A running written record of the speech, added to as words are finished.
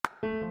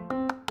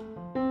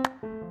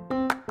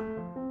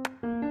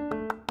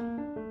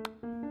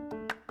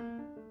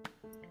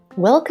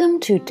Welcome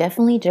to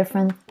Definitely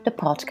Different, the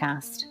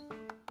podcast,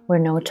 where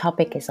no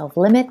topic is off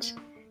limit,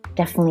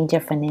 definitely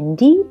different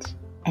indeed,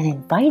 and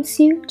invites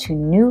you to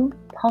new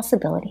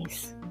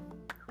possibilities.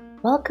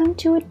 Welcome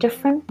to a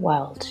different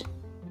world.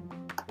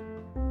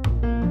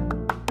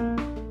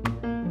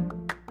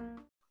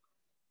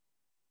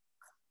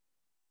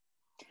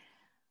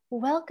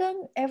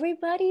 Welcome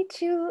everybody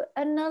to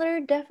another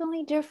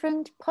Definitely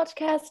Different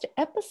podcast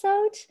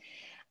episode.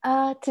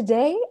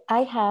 Today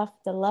I have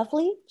the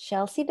lovely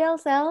Chelsea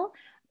Dalzell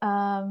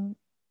on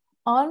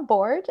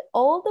board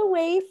all the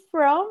way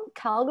from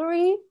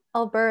Calgary,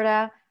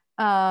 Alberta,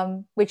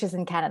 which is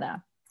in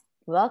Canada.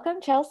 Welcome,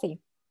 Chelsea.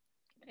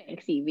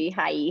 Thanks, Evie.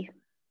 Hi.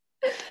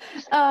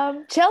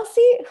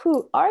 Chelsea,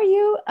 who are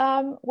you?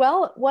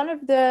 Well,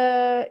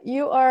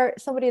 you are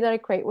somebody that I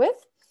create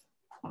with.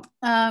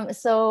 You're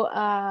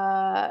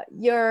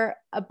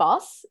a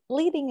boss,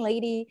 leading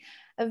lady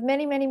of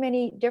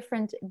many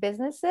different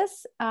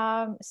businesses.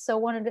 So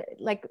one of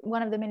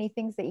the many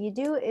things that you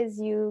do is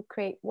you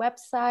create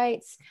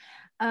websites.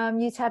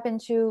 You tap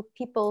into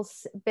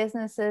people's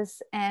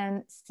businesses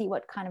and see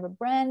what kind of a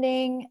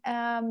branding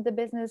the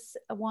business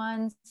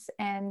wants,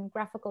 and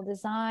graphical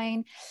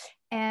design,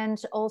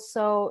 and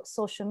also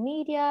social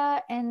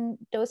media and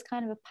those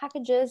kind of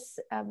packages,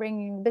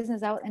 bringing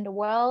business out in the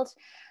world.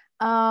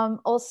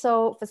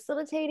 Also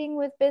facilitating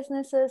with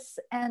businesses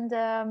and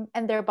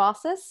their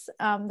bosses,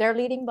 their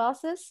leading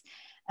bosses.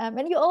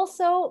 And you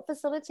also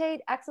facilitate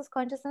access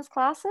consciousness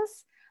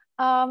classes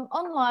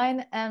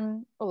online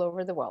and all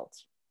over the world.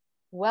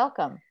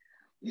 Welcome.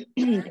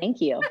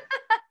 Thank you.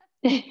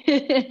 Thank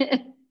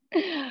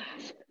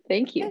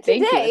you. And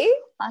today,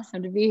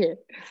 awesome to be here.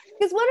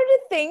 Because one of the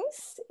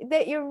things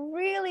that you're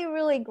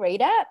really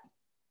great at,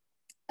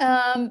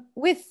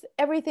 with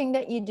everything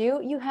that you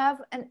do, you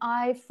have an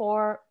eye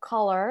for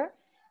color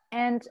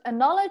and a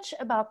knowledge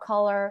about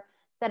color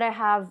that I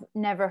have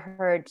never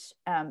heard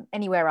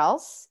anywhere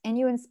else. And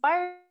you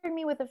inspired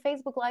me with a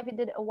Facebook Live you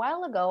did a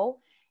while ago.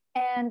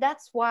 And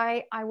that's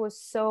why I was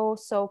so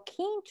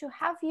keen to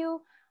have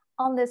you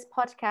on this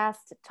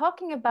podcast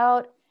talking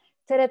about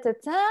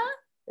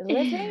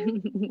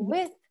living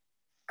with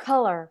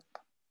color.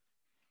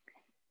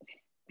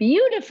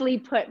 Beautifully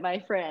put, my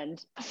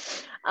friend.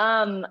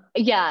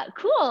 Yeah,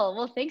 cool.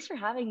 Well, thanks for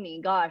having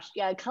me. Gosh,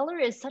 yeah, color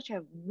is such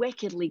a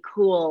wickedly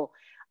cool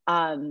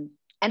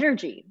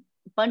energy,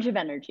 bunch of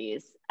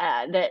energies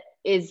that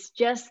is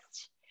just,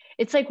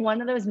 it's like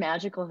one of those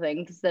magical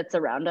things that's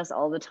around us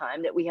all the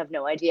time that we have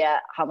no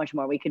idea how much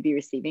more we could be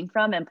receiving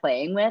from and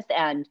playing with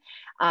and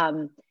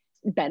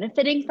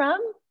benefiting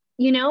from,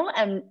 you know,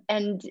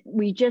 and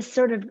we just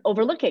sort of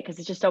overlook it because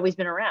it's just always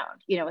been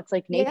around. You know, it's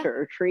like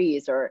nature or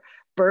trees or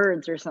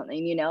birds or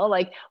something, you know,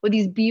 like with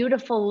these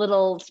beautiful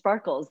little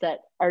sparkles that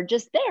are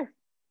just there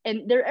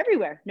and they're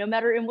everywhere, no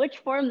matter in which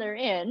form they're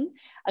in.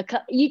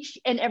 Each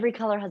and every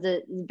color has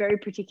a very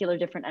particular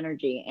different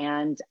energy.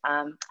 And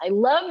I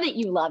love that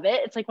you love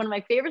it. It's like one of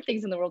my favorite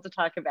things in the world to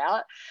talk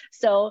about.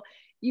 So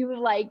you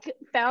like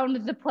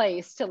found the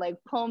place to like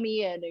pull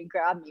me in and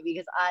grab me,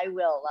 because I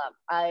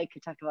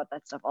could talk about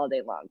that stuff all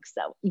day long.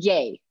 So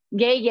yay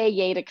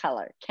to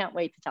color. Can't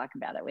wait to talk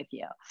about it with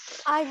you.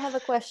 I have a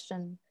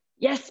question.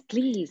 Yes,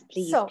 please.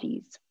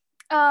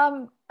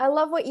 I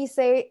love what you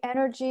say.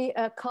 Energy,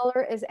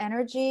 color is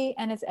energy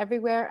and it's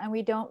everywhere, and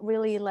we don't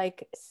really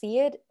like see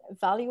it,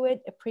 value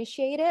it,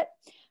 appreciate it.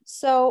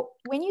 So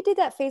when you did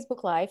that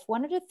Facebook Live,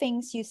 one of the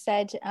things you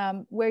said,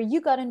 where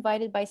you got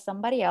invited by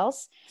somebody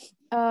else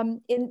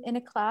in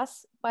a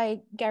class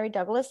by Gary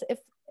Douglas, if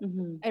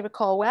I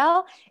recall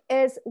well,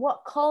 is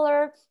what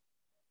color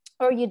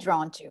are you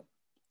drawn to?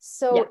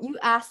 So you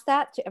asked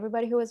that to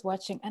everybody who was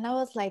watching, and I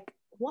was like,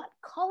 what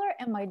color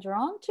am I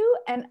drawn to?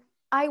 And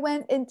I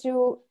went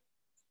into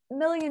a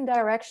million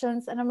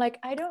directions, and I'm like,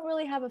 I don't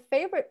really have a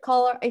favorite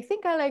color. I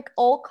think I like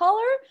all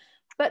color,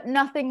 but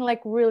nothing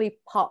like really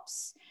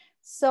pops.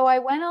 So I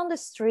went on the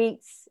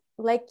streets,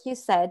 like you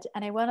said,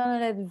 and I went on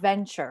an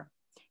adventure.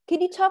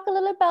 Could you talk a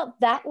little about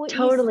that?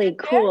 Totally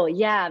cool.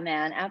 Yeah,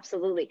 man,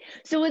 absolutely.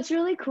 So what's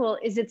really cool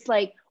is it's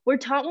like, we're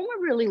taught when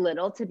we're really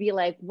little to be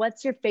like,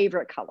 what's your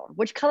favorite color?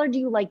 Which color do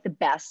you like the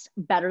best,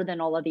 better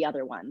than all of the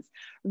other ones?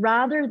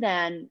 Rather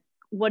than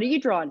what are you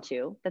drawn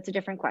to? That's a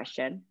different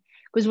question.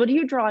 Because what are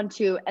you drawn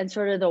to? And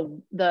sort of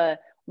the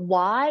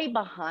why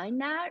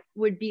behind that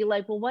would be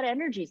like, well, what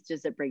energies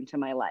does it bring to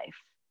my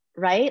life?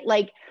 Right?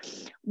 Like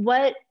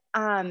what,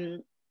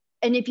 and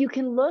if you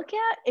can look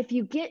at, if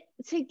you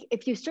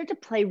start to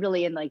play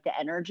really in like the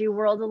energy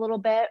world a little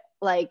bit,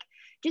 like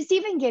just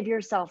even give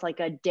yourself like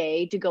a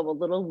day to go a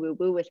little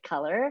woo-woo with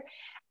color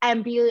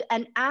and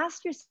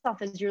ask yourself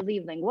as you're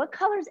leaving, what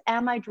colors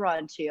am I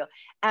drawn to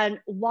and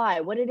why?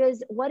 What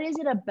is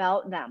it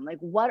about them? Like,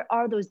 what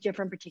are those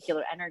different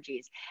particular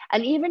energies?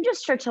 And even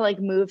just start to like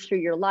move through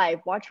your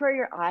life, watch where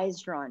your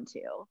eye's drawn to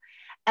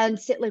and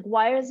sit like,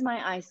 why is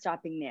my eye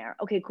stopping there?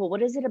 Okay, cool.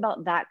 What is it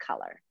about that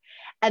color?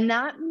 And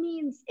that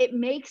means it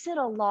makes it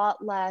a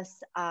lot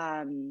less,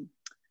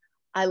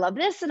 I love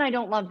this and I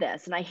don't love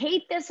this, and I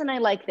hate this and I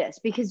like this,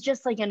 because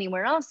just like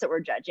anywhere else that we're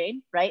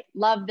judging, right?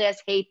 Love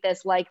this, hate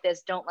this, like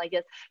this, don't like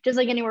this. Just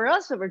like anywhere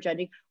else that we're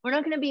judging, we're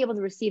not going to be able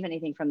to receive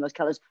anything from those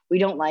colors we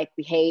don't like,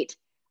 we hate,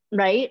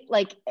 right?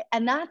 Like,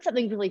 and that's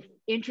something really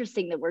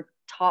interesting that we're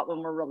taught when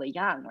we're really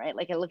young, right?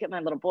 Like I look at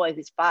my little boy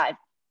who's 5.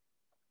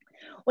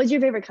 What's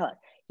your favorite color?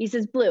 He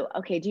says blue.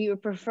 Okay, do you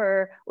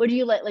prefer, what do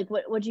you like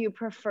what do you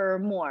prefer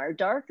more,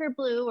 darker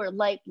blue or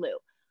light blue?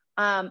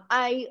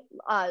 I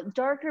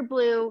darker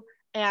blue,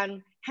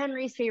 and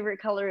Henry's favorite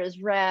color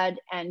is red,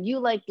 and you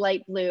like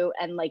light blue,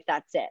 and like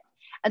that's it.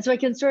 And so I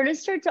can sort of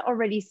start to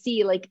already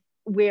see like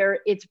where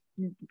it's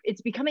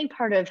becoming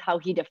part of how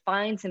he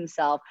defines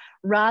himself,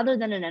 rather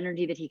than an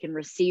energy that he can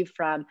receive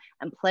from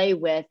and play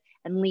with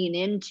and lean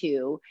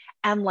into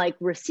and like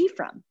receive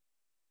from,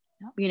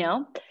 you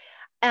know?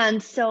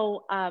 And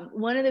so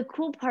one of the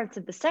cool parts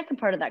of the second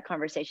part of that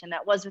conversation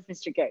that was with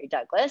Mr. Gary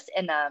Douglas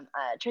in a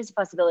Trace of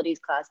Possibilities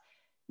class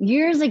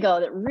years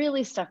ago that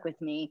really stuck with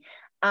me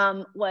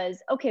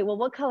was, okay, well,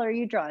 what color are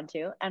you drawn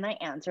to? And I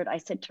answered, I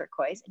said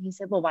turquoise. And he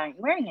said, well, why aren't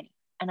you wearing any?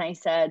 And I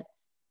said,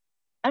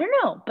 I don't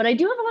know, but I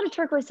do have a lot of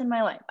turquoise in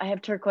my life. I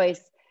have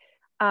turquoise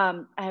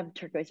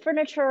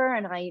furniture,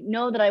 and I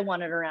know that I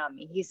want it around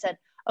me. He said,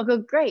 okay,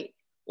 great.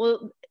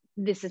 Well,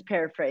 this is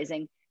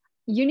paraphrasing.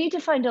 You need to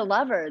find a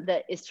lover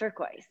that is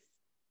turquoise.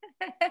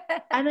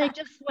 And I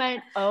just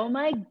went, oh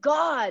my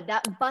God,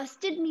 that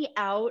busted me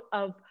out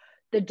of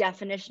the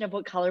definition of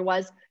what color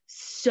was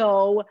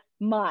so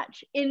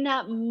much. In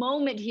that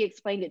moment, he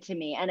explained it to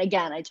me. And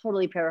again, I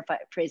totally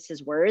paraphrased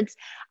his words.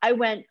 I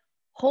went,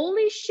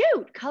 holy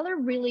shoot, color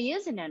really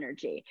is an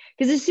energy.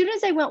 Because as soon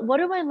as I went, what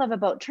do I love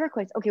about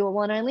turquoise? Okay, well,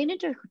 when I lean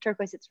into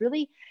turquoise,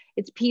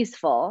 it's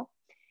peaceful.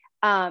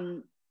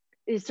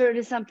 There's sort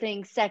of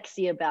something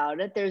sexy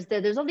about it.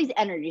 There's all these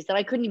energies that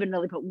I couldn't even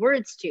really put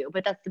words to,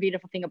 but that's the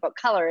beautiful thing about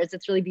color, is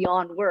it's really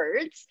beyond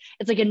words.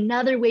 It's like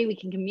another way we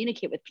can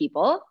communicate with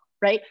people,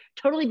 right?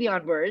 Totally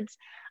beyond words.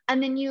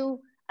 And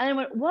I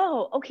went,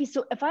 whoa, okay,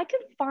 so if I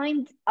could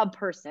find a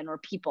person or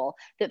people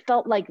that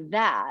felt like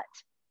that,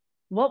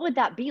 what would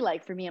that be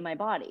like for me and my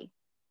body?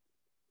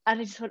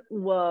 And I just went,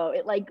 whoa,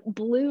 it like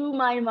blew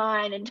my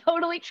mind and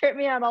totally tripped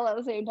me out all at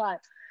the same time.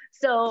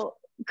 So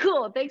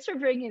cool, thanks for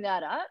bringing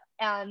that up.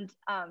 And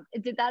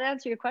did that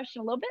answer your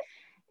question a little bit?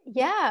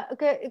 Yeah.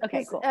 Okay.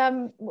 Cool.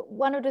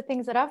 One of the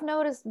things that I've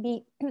noticed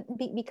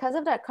because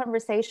of that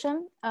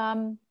conversation,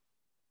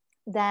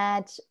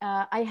 that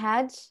I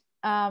had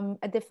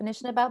a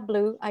definition about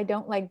blue. I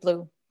don't like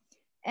blue,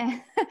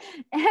 and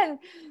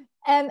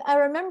and I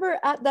remember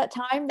at that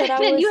time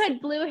that you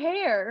had blue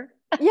hair.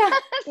 Yeah,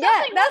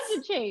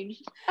 that's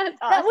changed. That's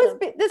awesome.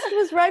 This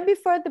was right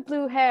before the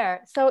blue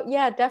hair. So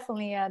yeah,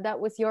 definitely, that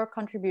was your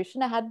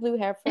contribution. I had blue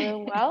hair for a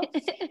while,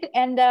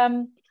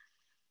 and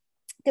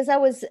because I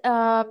was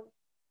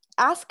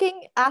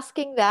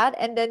asking that,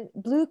 and then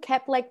blue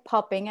kept like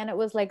popping, and it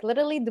was like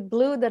literally the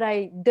blue that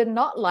I did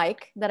not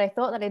like, that I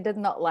thought that I did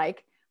not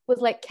like, was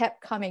like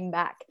kept coming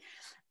back.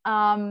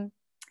 And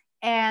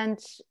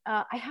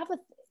I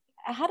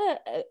had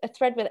a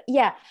thread with it.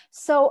 Yeah.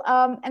 So,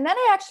 and then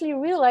I actually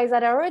realized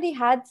that I already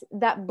had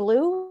that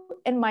blue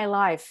in my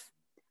life.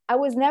 I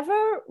was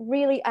never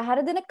really, I had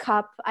it in a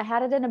cup, I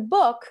had it in a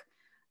book,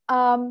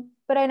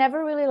 but I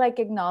never really like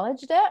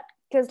acknowledged it,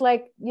 because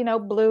like, you know,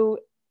 blue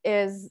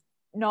is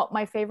not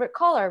my favorite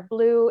color.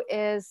 Blue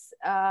is,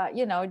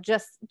 you know,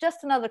 just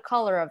another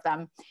color of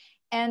them.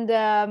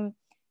 And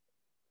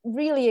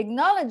really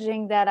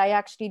acknowledging that I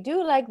actually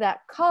do like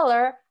that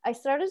color, I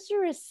started to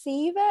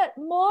receive it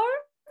more.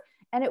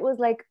 And it was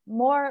like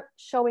more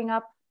showing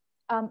up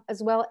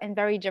as well in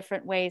very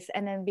different ways.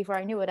 And then before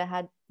I knew it, I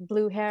had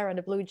blue hair and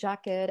a blue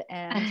jacket.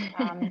 And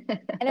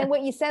then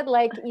what you said,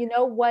 like, you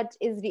know, what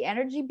is the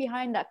energy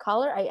behind that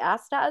color? I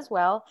asked that as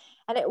well.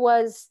 And it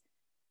was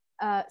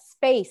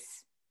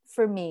space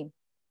for me.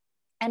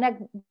 And I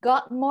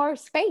got more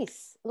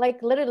space,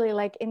 like literally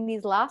like in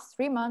these last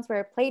 3 months where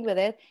I played with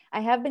it, I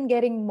have been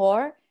getting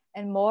more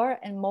and more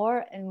and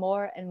more and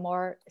more and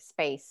more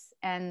space.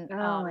 And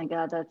oh my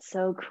God, that's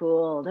so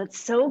cool. That's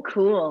so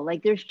cool.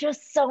 Like there's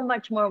just so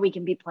much more we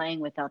can be playing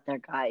with out there,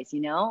 guys,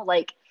 you know?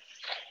 Like,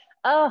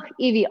 oh,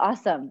 Evie,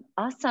 awesome.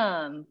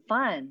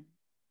 Fun.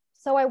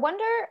 So I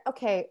wonder,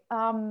 okay,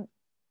 I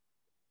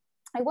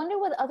wonder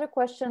what other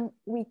question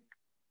we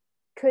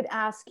could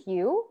ask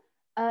you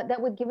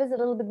that would give us a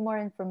little bit more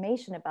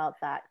information about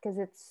that, because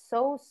it's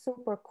so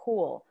super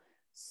cool.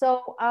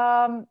 So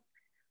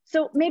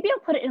so maybe I'll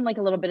put it in like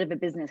a little bit of a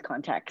business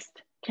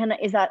context. Can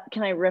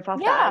I riff off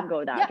that and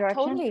go that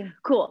direction? Totally.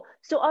 Cool.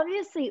 So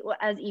obviously,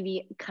 as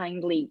Evie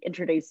kindly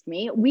introduced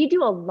me, we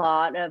do a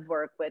lot of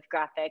work with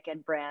graphic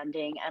and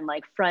branding and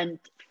like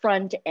front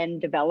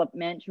end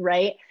development,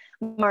 right?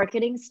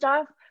 Marketing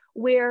stuff,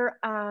 where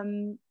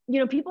you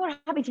know, people are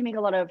having to make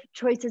a lot of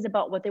choices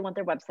about what they want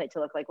their website to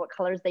look like, what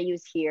colors they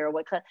use here,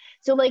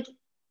 so like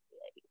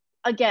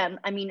again,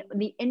 I mean,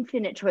 the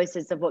infinite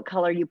choices of what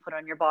color you put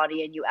on your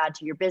body and you add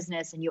to your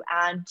business and you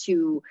add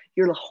to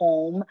your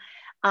home,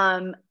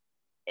 um,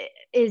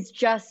 is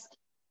just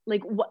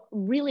like,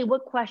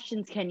 what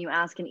questions can you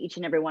ask in each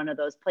and every one of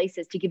those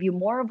places to give you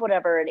more of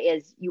whatever it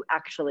is you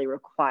actually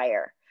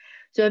require.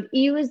 So if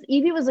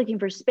Evie was looking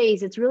for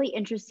space, it's really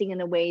interesting in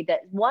the way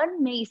that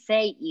one may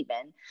say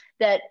even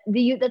that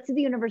that's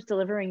the universe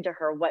delivering to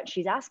her what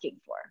she's asking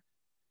for.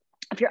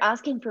 If you're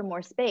asking for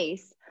more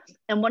space,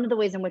 and one of the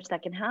ways in which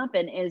that can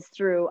happen is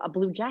through a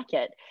blue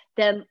jacket,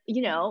 then,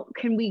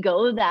 can we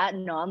go that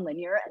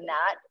nonlinear and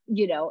that,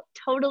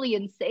 totally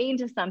insane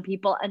to some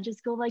people and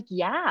just go like,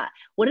 yeah,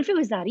 what if it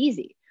was that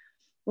easy?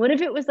 What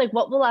if it was like,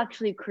 what will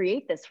actually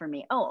create this for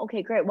me? Oh,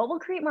 okay, great. What will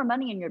create more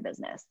money in your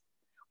business?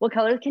 What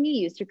colors can you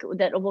use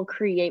that will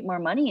create more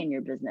money in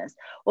your business?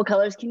 What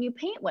colors can you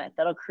paint with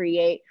that'll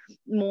create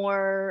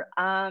more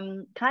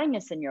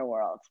kindness in your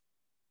world?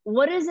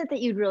 What is it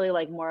that you'd really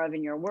like more of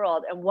in your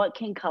world, and what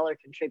can color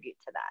contribute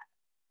to that?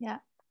 Yeah.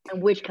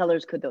 And which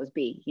colors could those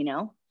be, You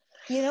know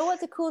what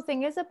the cool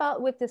thing is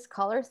about with this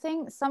color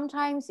thing?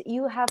 Sometimes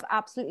you have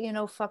absolutely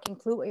no fucking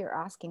clue what you're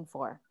asking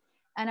for.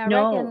 And I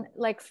reckon,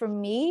 like, for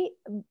me,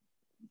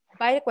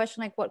 by the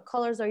question, like, what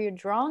colors are you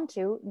drawn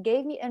to,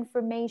 gave me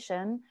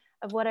information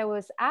of what I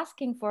was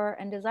asking for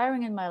and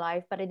desiring in my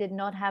life, but I did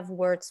not have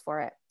words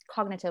for it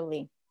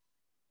cognitively.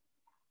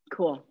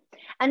 Cool.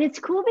 And it's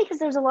cool because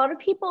there's a lot of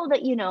people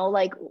that,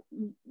 like,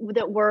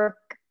 that work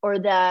or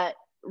that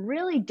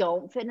really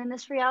don't fit in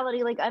this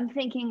reality. Like, I'm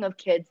thinking of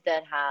kids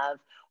that have,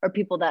 or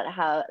people that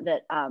have,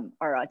 that are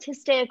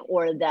autistic,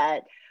 or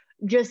that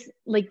just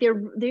like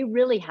they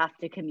really have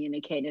to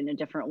communicate in a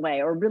different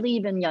way, or really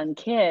even young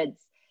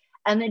kids.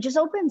 And it just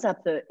opens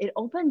up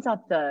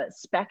the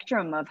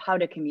spectrum of how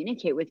to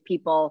communicate with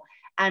people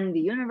and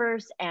the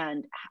universe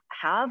and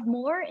have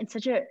more in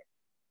such a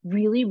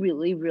really,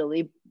 really,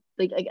 really,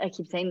 like, I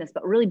keep saying this,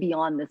 but really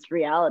beyond this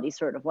reality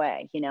sort of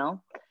way,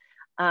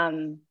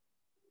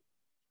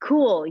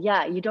 Cool.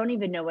 Yeah. You don't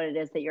even know what it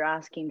is that you're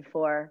asking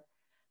for.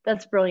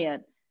 That's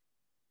brilliant.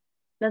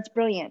 That's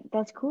brilliant.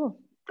 That's cool.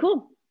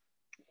 Cool.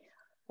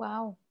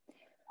 Wow.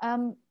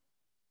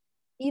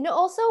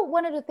 Also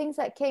one of the things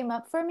that came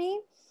up for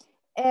me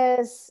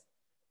is,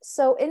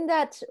 so in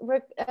that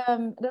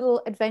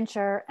little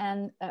adventure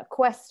and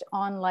quest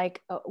on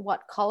like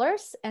what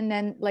colors, and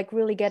then like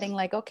really getting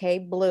like, okay,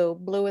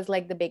 blue is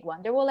like the big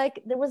one. There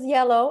was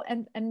yellow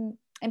and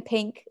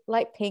pink,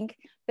 light pink,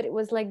 but it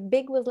was like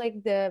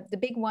the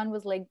big one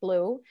was like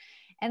blue.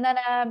 And then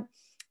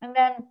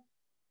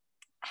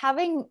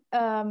having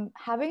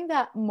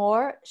that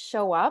more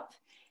show up,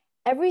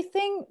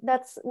 everything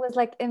was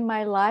like in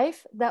my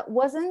life that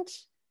wasn't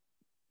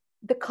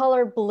the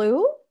color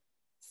blue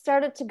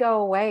started to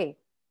go away,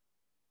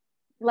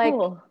 like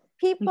cool.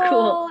 People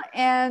cool.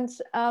 And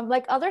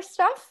like other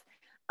stuff,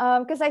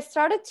 because I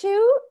started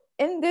to,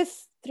 in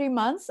this 3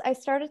 months, I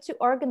started to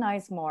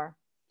organize more,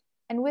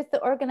 and with the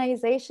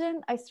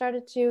organization I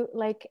started to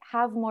like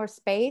have more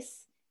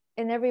space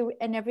in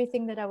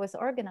everything that I was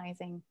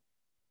organizing.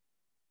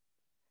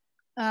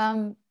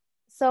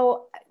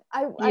 So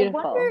I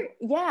wonder,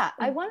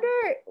 I wonder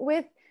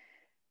with,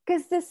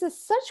 because this is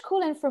such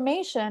cool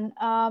information,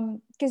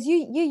 because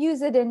you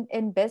use it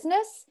in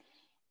business.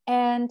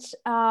 And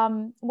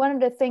one of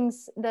the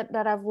things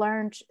that I've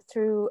learned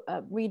through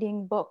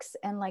reading books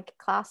and like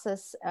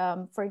classes,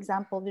 for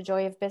example, The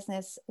Joy of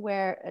Business,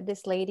 where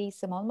this lady,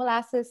 Simone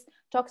Molasses,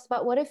 talks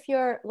about, what if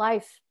your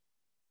life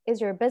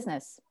is your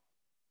business?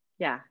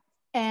 Yeah.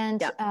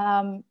 And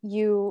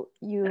you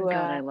oh God,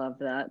 I love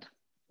that.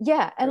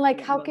 Yeah. And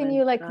like, how can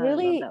you like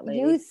really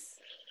use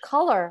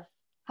color?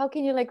 How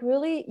can you like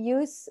really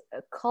use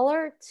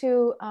color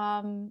to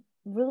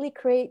really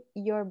create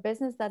your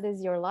business that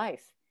is your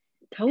life?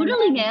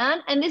 Totally, man.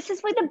 And this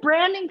is why the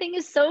branding thing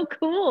is so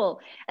cool.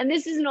 And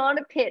this is not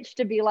a pitch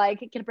to be like,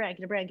 get a brand,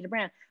 get a brand, get a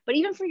brand. But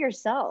even for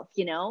yourself,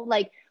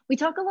 like we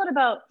talk a lot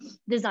about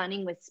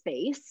designing with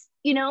space,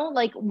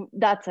 like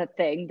that's a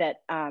thing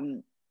that,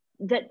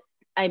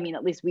 I mean,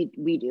 at least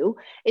we do,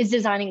 is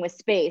designing with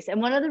space.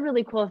 And one of the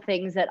really cool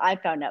things that I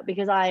found out,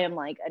 because I am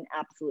like an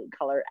absolute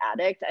color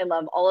addict, I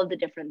love all of the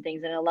different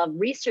things and I love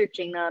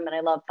researching them. And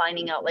I love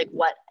finding out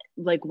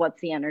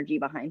what's the energy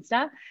behind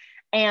stuff.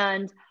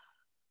 And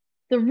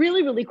the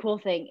really, really cool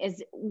thing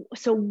is,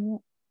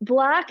 so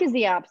black is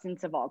the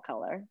absence of all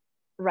color,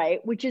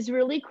 right? Which is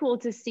really cool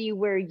to see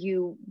where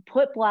you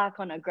put black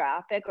on a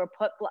graphic or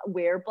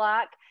wear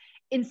black.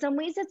 In some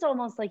ways, it's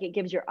almost like it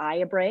gives your eye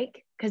a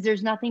break because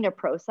there's nothing to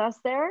process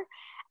there.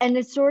 And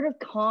it's sort of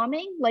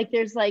calming. Like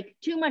there's like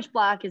too much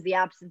black is the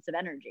absence of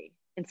energy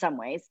in some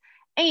ways.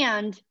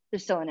 And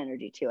there's still an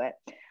energy to it.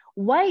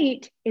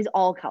 White is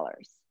all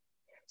colors.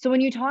 So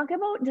when you talk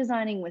about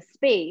designing with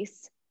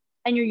space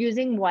and you're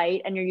using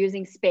white and you're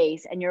using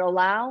space and you're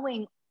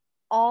allowing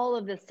all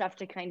of this stuff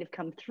to kind of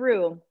come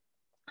through,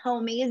 how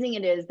amazing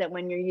it is that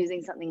when you're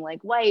using something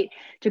like white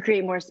to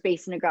create more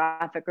space in a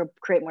graphic or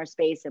create more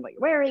space in what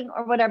you're wearing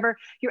or whatever,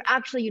 you're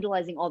actually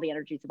utilizing all the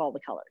energies of all the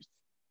colors.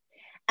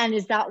 And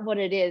is that what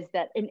it is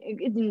that,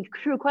 and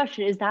true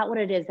question, is that what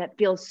it is that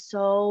feels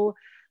so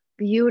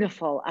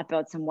beautiful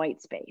about some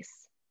white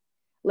space?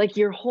 Like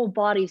your whole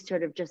body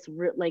sort of just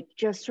like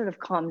just sort of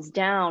calms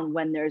down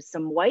when there's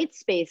some white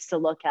space to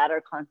look at or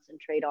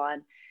concentrate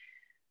on,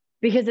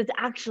 because it's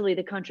actually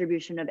the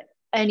contribution of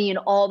any and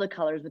all the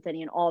colors with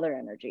any and all their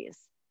energies.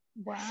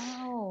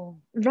 Wow.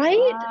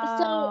 Right.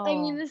 So I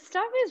mean, Wow. this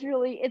stuff is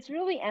really, it's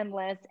really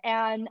endless.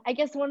 And I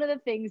guess one of the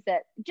things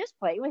that, just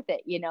play with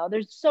it, you know,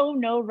 there's so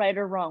no right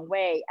or wrong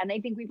way. And I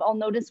think we've all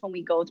noticed when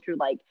we go through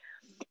like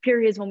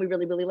periods when we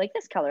really, really like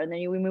this color, and then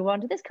we move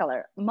on to this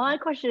color. My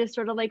question is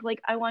sort of like,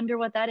 I wonder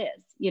what that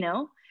is, you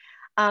know?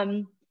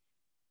 Um,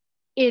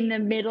 in the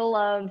middle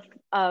of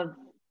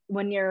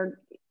when you're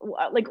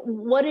like,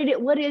 what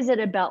is it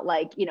about,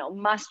 like, you know,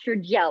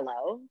 mustard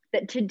yellow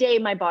that today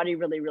my body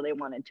really, really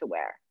wanted to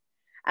wear?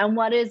 And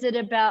what is it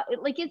about,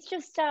 like, it's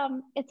just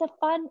it's a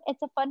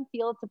fun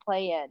field to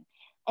play in.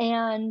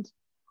 And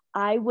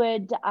I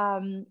would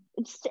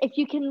just, if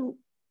you can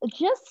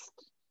just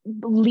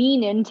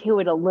lean into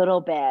it a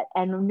little bit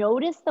and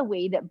notice the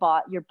way that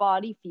your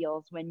body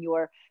feels when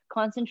you're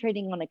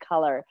concentrating on a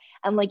color.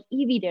 And like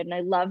Evie did, and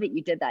I love that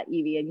you did that,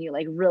 Evie, and you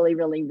like really,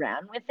 really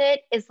ran with it,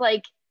 is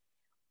like,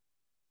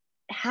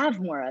 have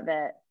more of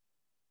it.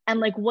 And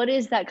like, what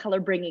is that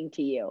color bringing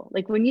to you?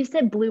 Like when you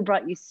said blue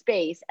brought you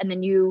space, and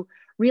then you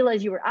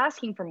realized you were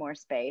asking for more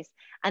space,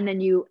 and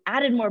then you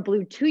added more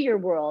blue to your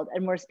world,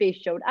 and more space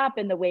showed up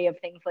in the way of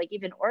things like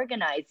even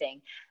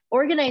organizing.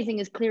 Organizing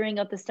is clearing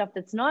out the stuff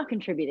that's not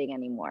contributing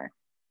anymore.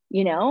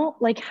 You know,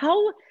 like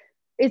how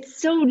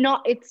it's so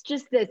not, it's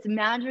just this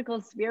magical,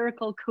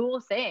 spherical,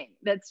 cool thing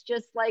that's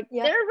just like,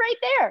 Yeah. they're right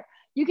there.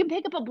 You can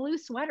pick up a blue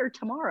sweater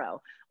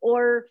tomorrow,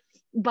 or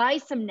buy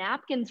some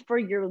napkins for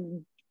your,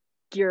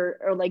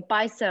 or like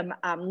buy some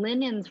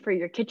linens for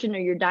your kitchen or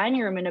your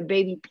dining room in a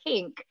baby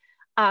pink,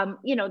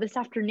 you know, this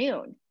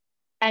afternoon,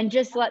 and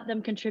just let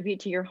them contribute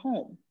to your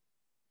home,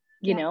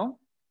 you Yeah. know?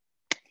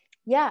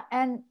 Yeah.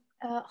 And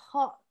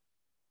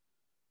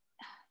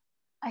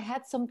I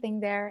had something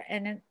there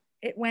and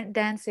it went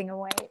dancing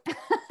away.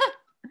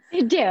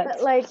 It did.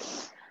 But like,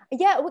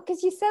 yeah,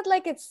 because you said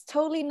like it's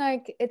totally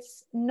like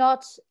it's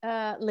not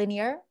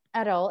linear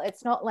at all.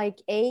 It's not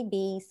like A,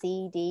 B,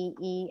 C, D,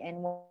 E, and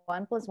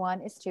 1 +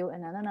 1 = 2,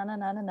 and na na na na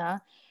na na na.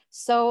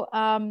 So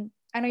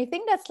and I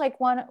think that's like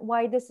one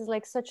why this is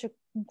like such a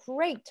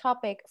great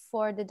topic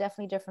for the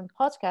Definitely Different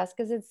podcast,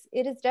 because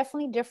it is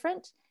definitely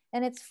different,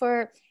 and it's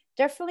for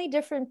definitely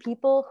different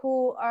people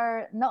who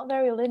are not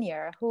very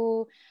linear,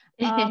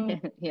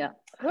 Yeah.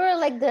 who are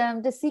like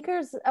the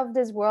seekers of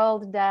this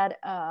world that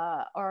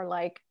are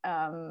like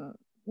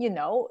you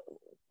know,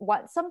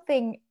 want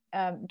something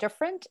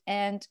different,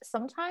 and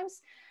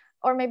sometimes,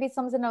 or maybe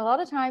something a lot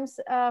of times,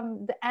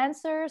 the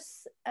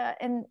answers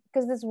and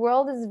because this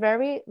world is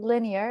very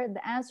linear,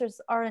 the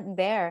answers aren't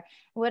there.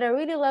 What I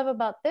really love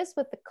about this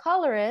with the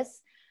color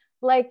is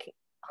like,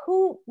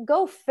 who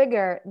go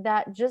figure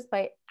that just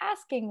by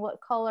asking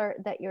what color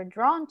that you're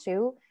drawn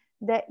to,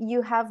 that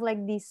you have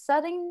like these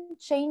sudden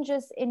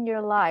changes in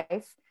your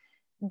life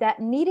that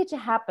needed to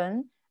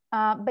happen,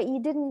 but you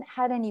didn't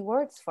had any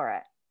words for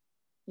it.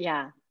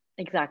 Yeah,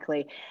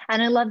 exactly.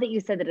 And I love that you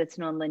said that it's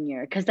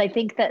nonlinear, because I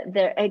think that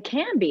there, it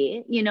can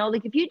be, you know,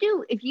 like if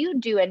you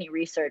do any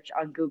research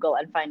on Google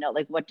and find out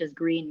like, what does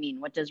green mean,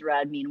 what does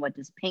red mean, what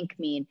does pink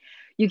mean,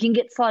 you can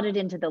get slotted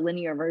into the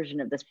linear version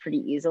of this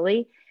pretty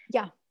easily.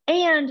 Yeah.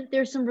 And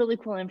there's some really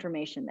cool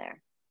information there.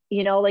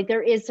 You know, like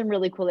there is some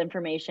really cool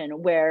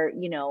information where,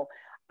 you know,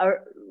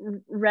 are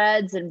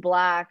reds and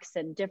blacks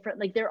and different,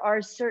 like there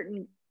are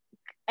certain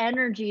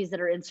energies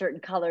that are in certain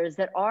colors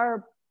that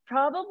are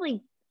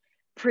probably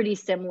pretty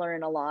similar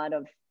in a lot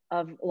of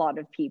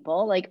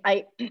people. Like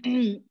I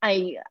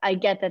I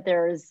get that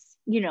there's,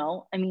 you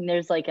know, I mean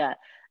there's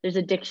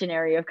a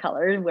dictionary of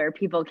colors where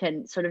people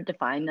can sort of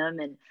define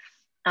them,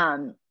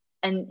 um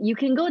and you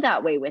can go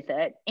that way with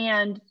it.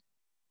 And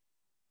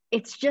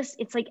it's just,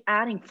 it's like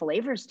adding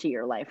flavors to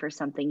your life or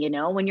something, you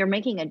know. When you're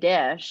making a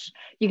dish,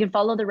 you can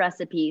follow the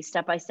recipe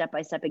step by step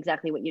by step,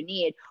 exactly what you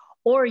need,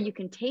 or you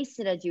can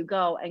taste it as you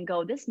go and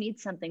go, this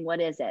needs something,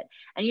 what is it?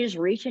 And you just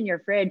reach in your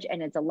fridge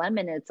and it's a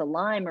lemon, it's a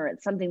lime, or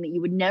it's something that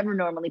you would never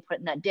normally put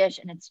in that dish,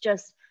 and it's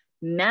just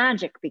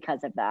magic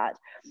because of that,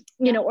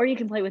 you know. Or you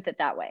can play with it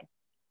that way.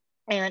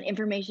 And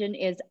information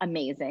is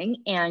amazing,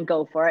 and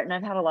go for it. And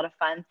I've had a lot of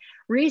fun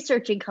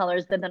researching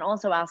colors, but then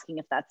also asking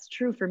if that's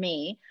true for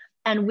me,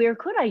 and where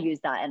could I use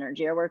that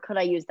energy, or where could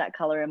I use that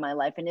color in my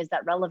life, and is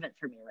that relevant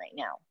for me right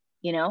now,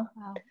 you know?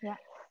 Wow. Yeah.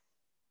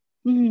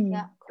 Mm,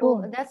 Yeah,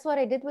 cool. cool. That's what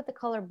I did with the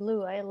color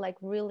blue. I like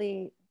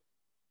really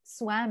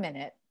swam in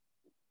it.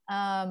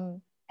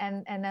 And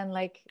then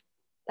like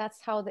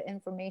that's how the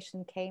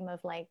information came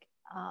of like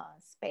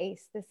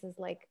space. This is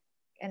like,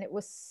 and it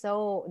was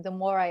so, the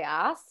more I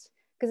asked,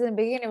 because in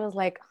the beginning it was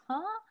like,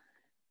 huh?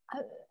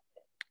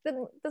 Uh,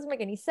 doesn't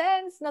make any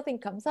sense. Nothing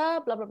comes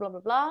up, blah blah blah blah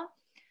blah.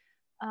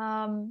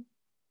 Um,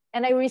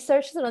 and I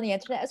researched it on the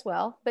internet as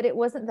well, but it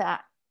wasn't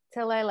that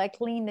till I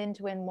like leaned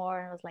into it more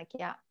and was like,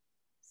 yeah,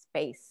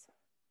 space.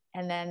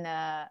 And then,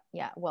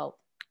 yeah, well,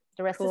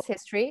 the rest Cool. is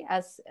history,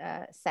 as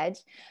said.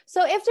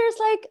 So if there's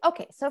like,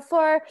 okay, so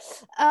for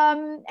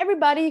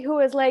everybody who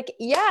is like,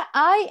 yeah,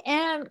 I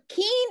am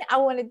keen, I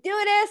want to do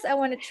this, I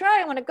want to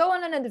try, I want to go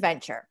on an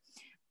adventure.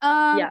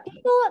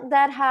 People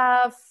that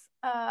have,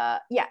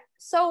 yeah,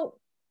 so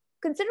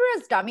consider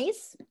us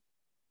dummies.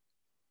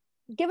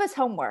 Give us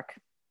homework.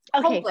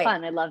 Okay,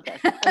 fun. I love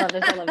this. I love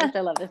this. I love this. I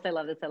love this. I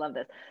love this. I love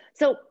this.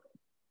 So,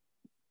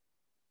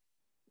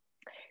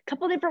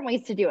 couple different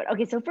ways to do it.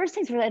 Okay, so first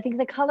things first, I think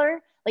the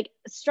color, like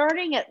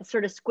starting at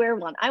sort of square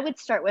one, I would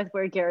start with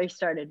where Gary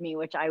started me,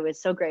 which I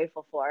was so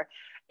grateful for.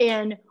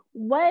 And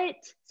what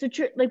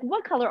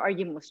color are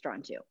you most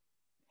drawn to?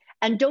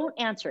 And don't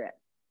answer it.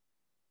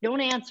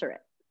 Don't answer it.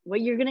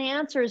 What you're going to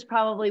answer is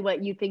probably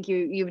what you think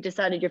you've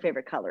decided your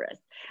favorite color is.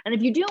 And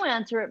if you do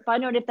answer it,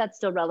 find out if that's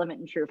still relevant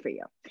and true for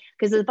you.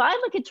 Because if I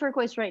look at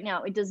turquoise right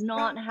now, it does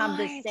not have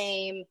the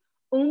same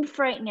oomph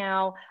right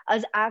now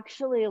as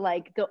actually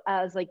like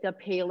the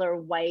paler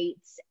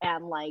whites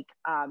and like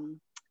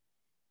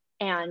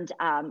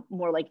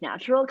more like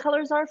natural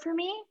colors are for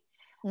me.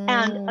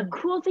 And a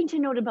cool thing to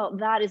note about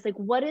that is like,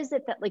 what is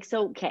it that like,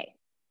 so, okay,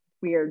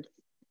 weird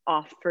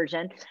off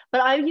version,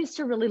 but I used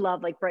to really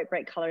love like bright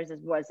colors.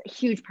 Was a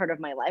huge part of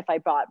my life. I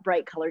bought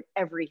bright colored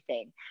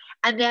everything.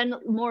 And then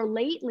more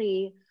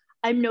lately,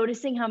 I'm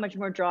noticing how much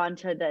more drawn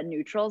to the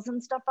neutrals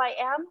and stuff I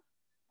am.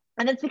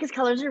 And that's because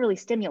colors are really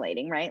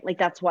stimulating, right? Like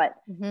that's what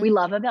we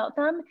love about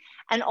them.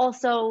 And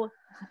also,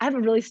 I have a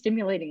really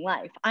stimulating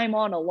life. I'm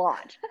on a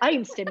lot. I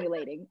am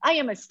stimulating. I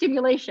am a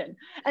stimulation.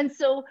 And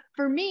so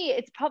for me,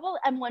 it's probably,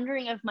 I'm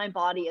wondering if my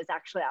body is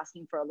actually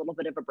asking for a little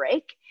bit of a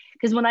break.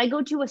 Because when I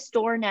go to a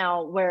store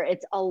now where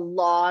it's a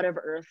lot of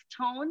earth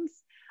tones,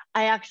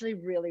 I actually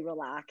really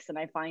relax. And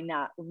I find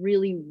that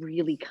really,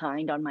 really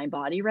kind on my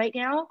body right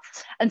now.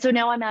 And so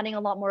now I'm adding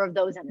a lot more of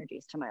those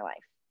energies to my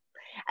life.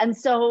 And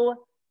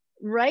so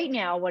right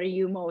now, what are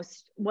you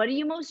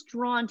most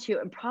drawn to?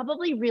 And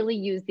probably really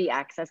use the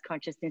access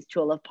consciousness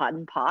tool of POD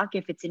and POC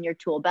if it's in your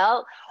tool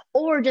belt,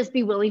 or just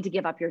be willing to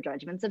give up your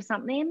judgments of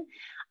something,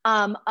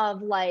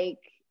 of like,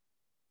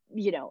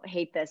 you know,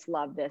 hate this,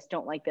 love this,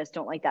 don't like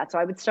that. So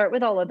I would start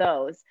with all of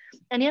those.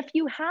 And if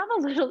you've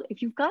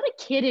got a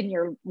kid in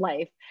your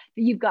life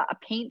that you've got a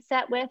paint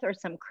set with or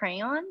some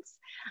crayons,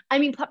 I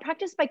mean,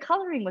 practice by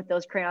coloring with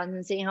those crayons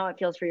and seeing how it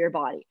feels for your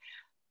body.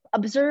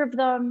 Observe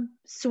them,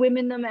 swim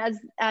in them, as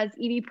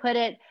Evie put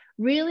it,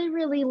 really,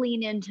 really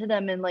lean into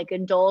them and like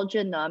indulge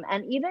in them.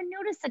 And even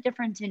notice the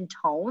difference in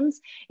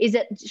tones. Is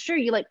it, sure,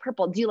 you like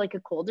purple. Do you like a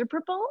colder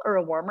purple or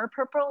a warmer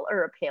purple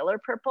or a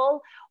paler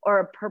purple or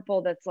a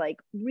purple that's like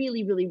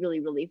really, really, really,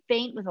 really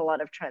faint with a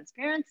lot of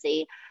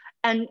transparency?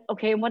 And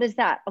okay, what is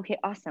that? Okay,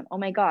 awesome. Oh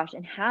my gosh,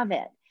 and have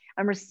it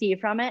and receive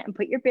from it and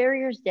put your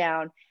barriers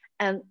down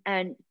and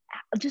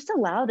just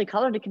allow the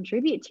color to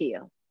contribute to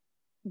you.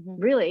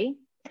 Really.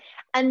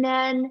 And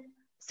then,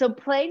 so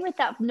playing with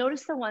that,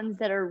 notice the ones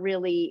that are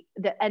really,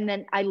 and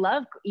then I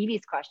love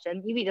Evie's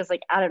question. Evie just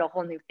like added a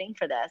whole new thing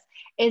for this,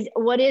 is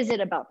what is it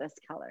about this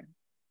color?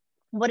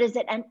 What is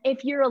it? And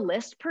if you're a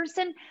list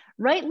person,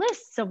 write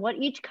lists of what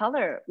each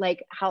color,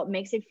 like how it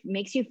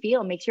makes you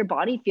feel, makes your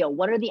body feel.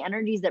 What are the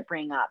energies that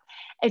bring up?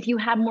 If you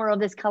have more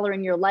of this color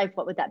in your life,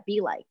 what would that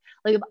be like?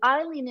 Like if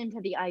I lean into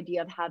the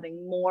idea of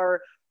having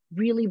more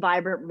really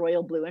vibrant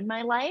royal blue in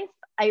my life,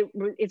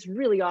 it's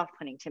really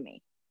off-putting to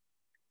me.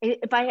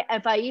 If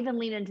I even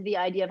lean into the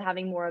idea of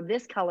having more of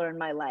this color in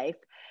my life,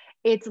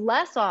 it's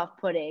less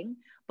off-putting,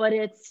 but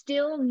it's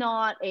still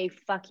not a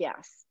fuck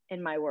yes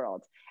in my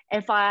world.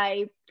 If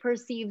I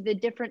perceive the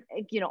different,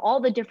 you know, all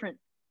the different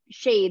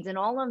shades and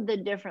all of the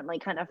different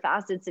like kind of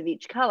facets of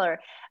each color,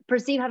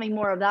 perceive having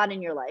more of that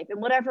in your life in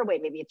whatever way.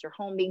 Maybe it's your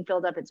home being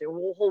filled up, it's your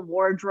whole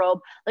wardrobe,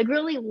 like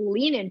really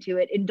lean into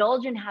it,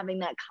 indulge in having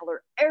that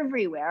color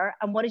everywhere.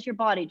 And what does your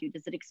body do?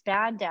 Does it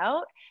expand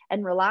out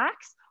and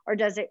relax, or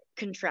does it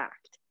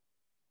contract?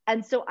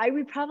 And so I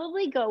would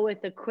probably go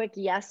with a quick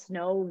yes,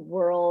 no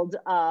world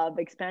of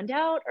expand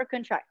out or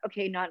contract.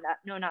 Okay, not that.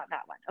 No, not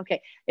that one.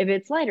 Okay, if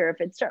it's lighter, if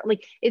it's dark,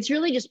 like it's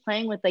really just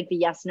playing with like the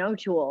yes, no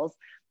tools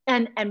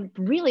and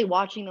really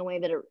watching the way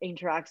that it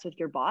interacts with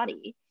your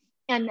body.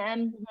 And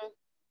then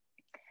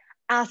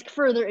ask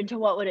further into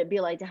what would it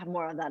be like to have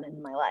more of that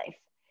in my life.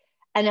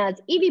 And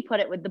as Evie put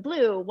it with the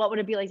blue, what would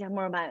it be like to have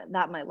more of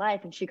that in my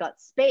life? And she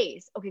got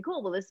space. Okay,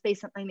 cool. Well, is space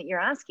something that you're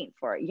asking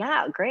for?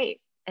 Yeah, great.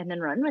 And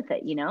then run with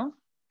it, you know?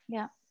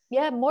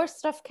 Yeah, more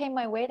stuff came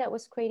my way that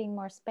was creating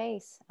more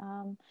space.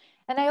 And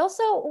I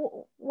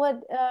also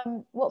what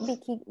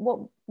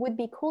would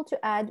be cool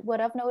to add, what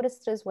I've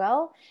noticed as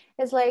well,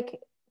 is like,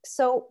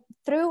 so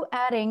through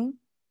adding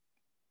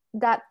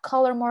that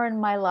color more in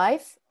my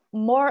life,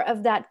 more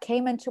of that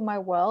came into my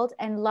world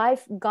and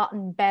life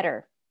gotten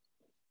better.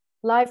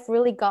 Life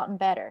really gotten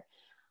better.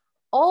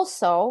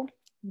 Also,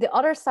 the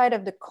other side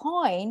of the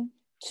coin,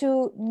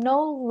 to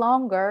no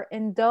longer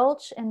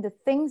indulge in the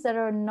things that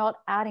are not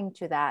adding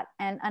to that.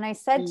 And I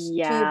said to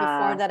you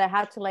before that I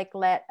had to like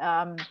let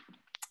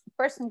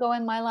person go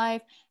in my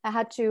life. I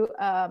had to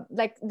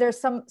like, there's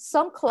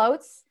some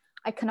clothes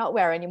I cannot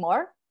wear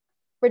anymore.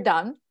 we're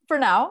done for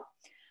now.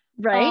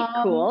 Right.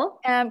 Cool.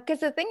 Because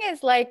the thing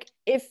is, like,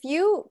 if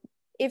you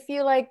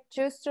like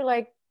choose to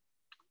like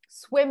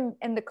swim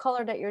in the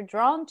color that you're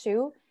drawn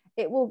to,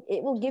 it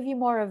will give you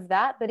more of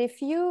that. But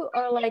if you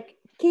are like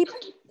keep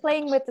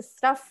playing with the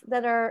stuff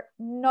that are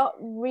not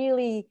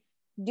really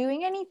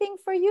doing anything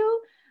for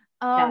you,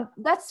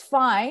 that's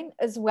fine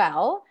as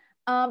well.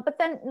 But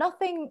then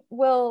nothing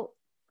will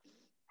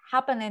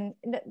happen, and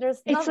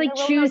it's like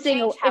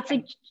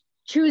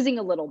choosing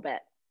a little bit,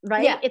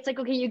 right? Yeah. It's like,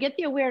 okay, you get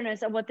the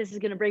awareness of what this is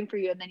going to bring for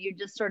you, and then you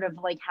just sort of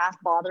like half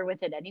bother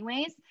with it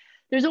anyways.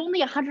 There's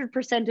only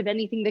 100% of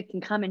anything that can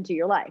come into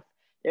your life.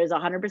 There's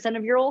 100%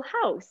 of your whole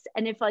house,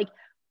 and if like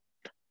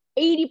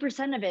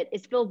 80% of it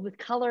is filled with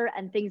color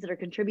and things that are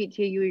contribute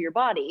to you or your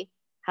body,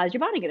 how's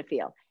your body going to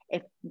feel?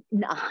 If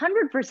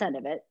 100%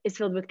 of it is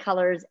filled with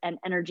colors and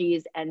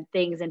energies and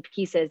things and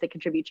pieces that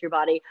contribute to your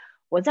body,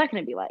 what's that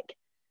going to be like?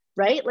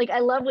 Right? Like, I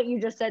love what you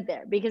just said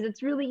there, because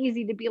it's really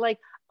easy to be like,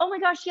 oh my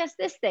gosh, yes,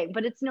 this thing,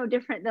 but it's no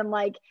different than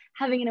like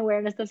having an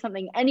awareness of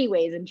something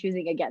anyways and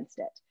choosing against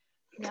it.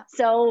 Yeah.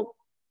 So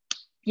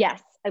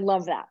yes, I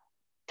love that.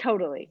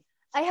 Totally.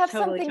 I have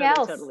something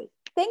else.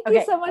 Thank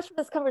you so much for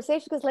this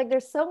conversation, because like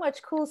there's so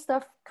much cool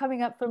stuff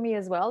coming up for me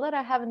as well that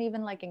I haven't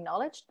even like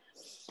acknowledged.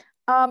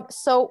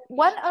 So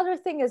one other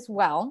thing as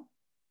well,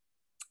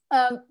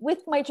 with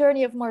my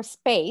journey of more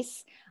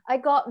space, I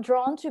got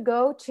drawn to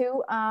go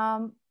to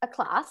a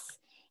class,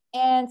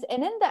 and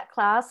in that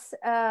class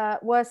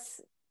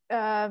was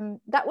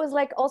that was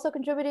like also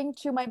contributing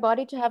to my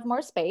body to have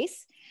more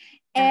space,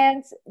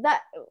 and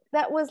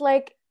that was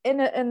like in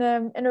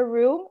a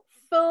room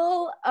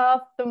full of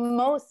the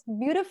most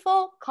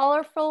beautiful,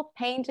 colorful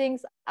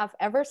paintings I've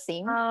ever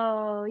seen.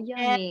 Oh,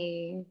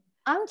 yummy! And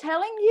I'm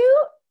telling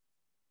you,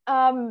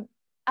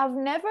 I've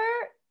never,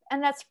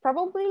 and that's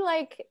probably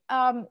like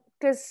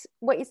because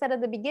what you said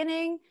at the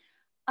beginning,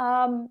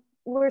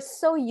 we're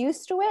so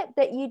used to it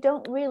that you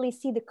don't really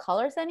see the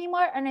colors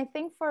anymore. And I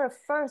think for a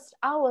first,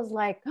 I was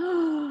like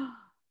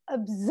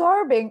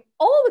absorbing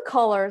all the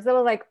colors. They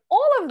were like,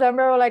 all of them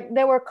were like,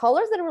 there were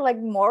colors that were like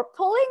more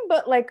pulling,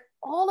 but like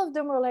all of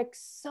them were like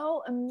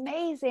so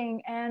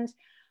amazing. And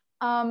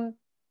I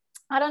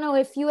don't know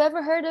if you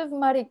ever heard of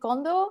Marie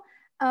Kondo.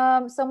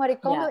 So Marie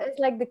Kondo is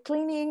like the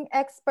cleaning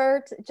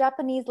expert,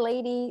 Japanese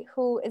lady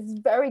who is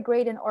very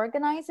great in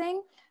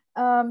organizing.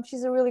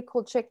 She's a really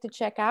cool chick to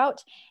check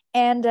out.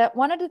 And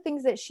one of the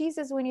things that she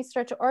says when you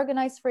start to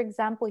organize, for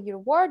example, your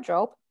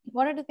wardrobe,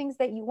 one of the things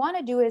that you want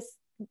to do is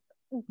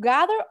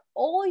gather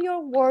all your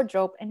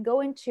wardrobe and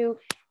go into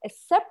a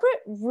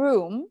separate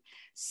room.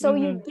 So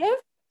you give,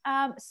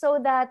 so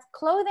that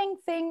clothing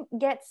thing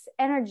gets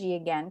energy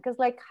again. Because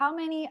like how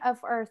many of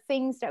our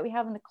things that we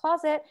have in the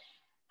closet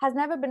has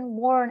never been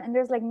worn, and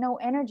there's like no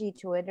energy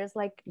to it. There's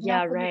like,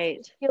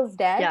 it feels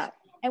dead.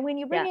 And when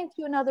you bring it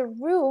into another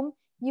room,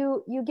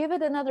 you give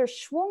it another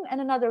schwung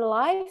and another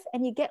life,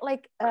 and you get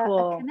like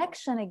a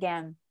connection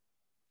again.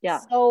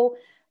 So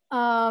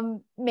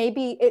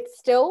maybe it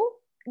still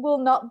will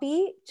not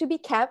be to be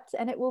kept,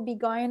 and it will be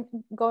going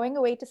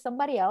away to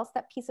somebody else,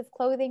 that piece of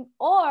clothing,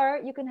 or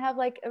you can have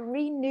like a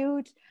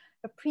renewed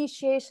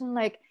appreciation,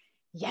 like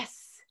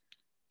yes.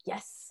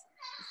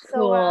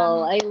 Cool.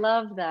 I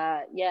love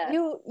that. Yeah.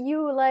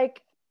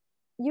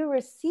 You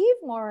receive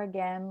more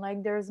again.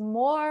 Like there's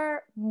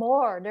more.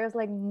 There's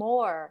like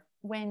more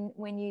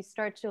when you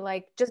start to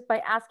like, just by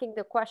asking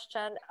the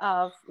question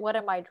of what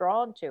am I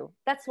drawn to?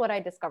 That's what I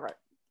discovered.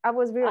 I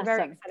was really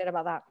very excited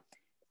about that.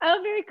 Oh,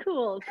 very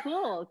cool.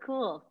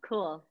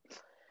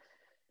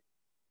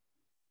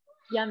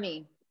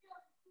 Yummy.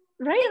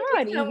 Right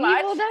on, Evie.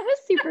 Well, that was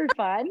super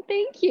fun.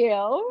 Thank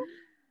you.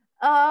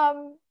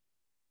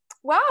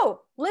 Wow,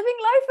 living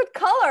life with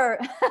color.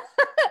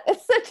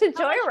 It's such a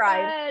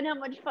joyride. How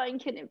much fun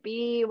can it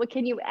be? What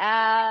can you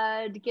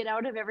add? Get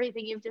out of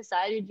everything you've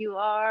decided you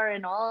are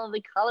and all of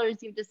the colors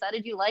you've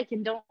decided you like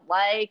and don't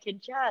like,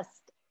 and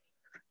just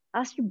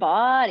ask your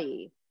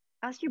body,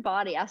 ask your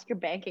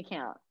bank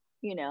account,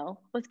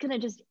 what's going to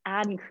just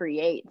add and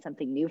create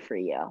something new for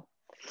you.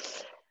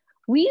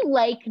 We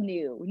like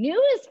new.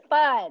 New is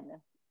fun.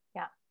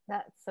 Yeah,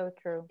 that's so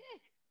true.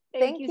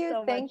 Thank you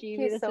so much,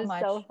 Evie. This is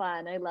so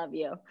fun. I love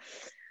you.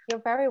 You're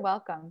very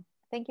welcome.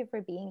 Thank you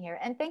for being here.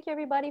 And thank you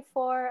everybody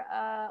for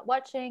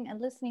watching and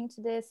listening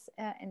to this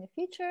in the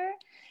future.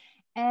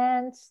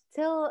 And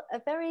till a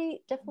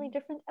very definitely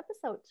different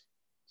episode.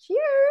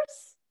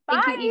 Cheers.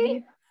 Bye. Thank you,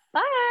 Evie.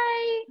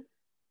 Bye.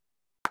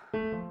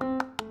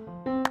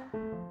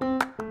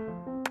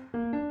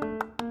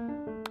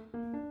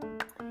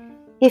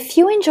 If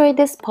you enjoyed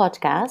this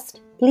podcast,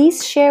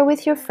 please share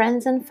with your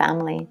friends and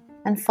family,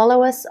 and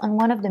follow us on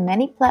one of the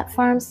many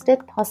platforms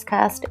that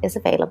podcast is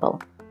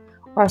available,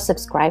 or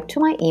subscribe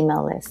to my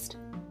email list.